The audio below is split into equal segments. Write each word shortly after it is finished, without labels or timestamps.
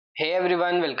Hey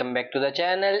everyone, welcome back to the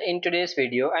channel. In today's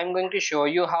video, I'm going to show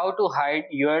you how to hide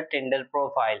your Tinder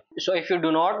profile. So if you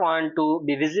do not want to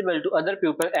be visible to other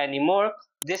people anymore,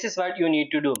 this is what you need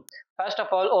to do. First of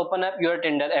all, open up your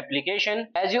Tinder application.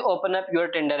 As you open up your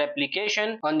Tinder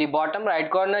application, on the bottom right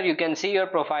corner, you can see your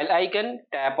profile icon.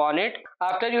 Tap on it.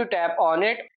 After you tap on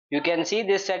it, you can see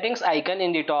this settings icon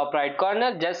in the top right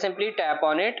corner. Just simply tap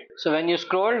on it. So when you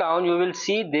scroll down, you will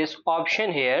see this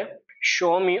option here,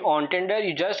 show me on Tinder.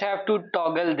 You just have to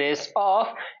toggle this off.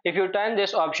 If you turn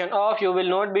this option off, you will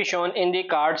not be shown in the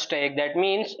cards tag. That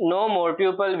means no more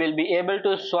people will be able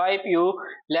to swipe you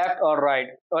left or right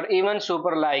or even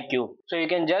super like you. So you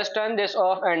can just turn this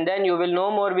off and then you will no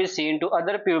more be seen to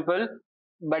other people,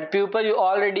 but people you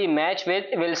already match with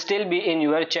will still be in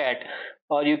your chat.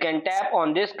 Or you can tap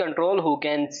on this control who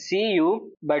can see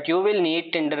you, but you will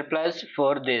need Tinder Plus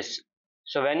for this.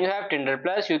 So when you have Tinder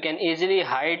Plus, you can easily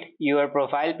hide your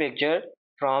profile picture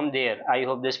from there. I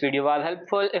hope this video was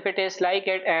helpful. If it is, like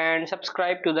it and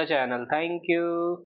subscribe to the channel. Thank you.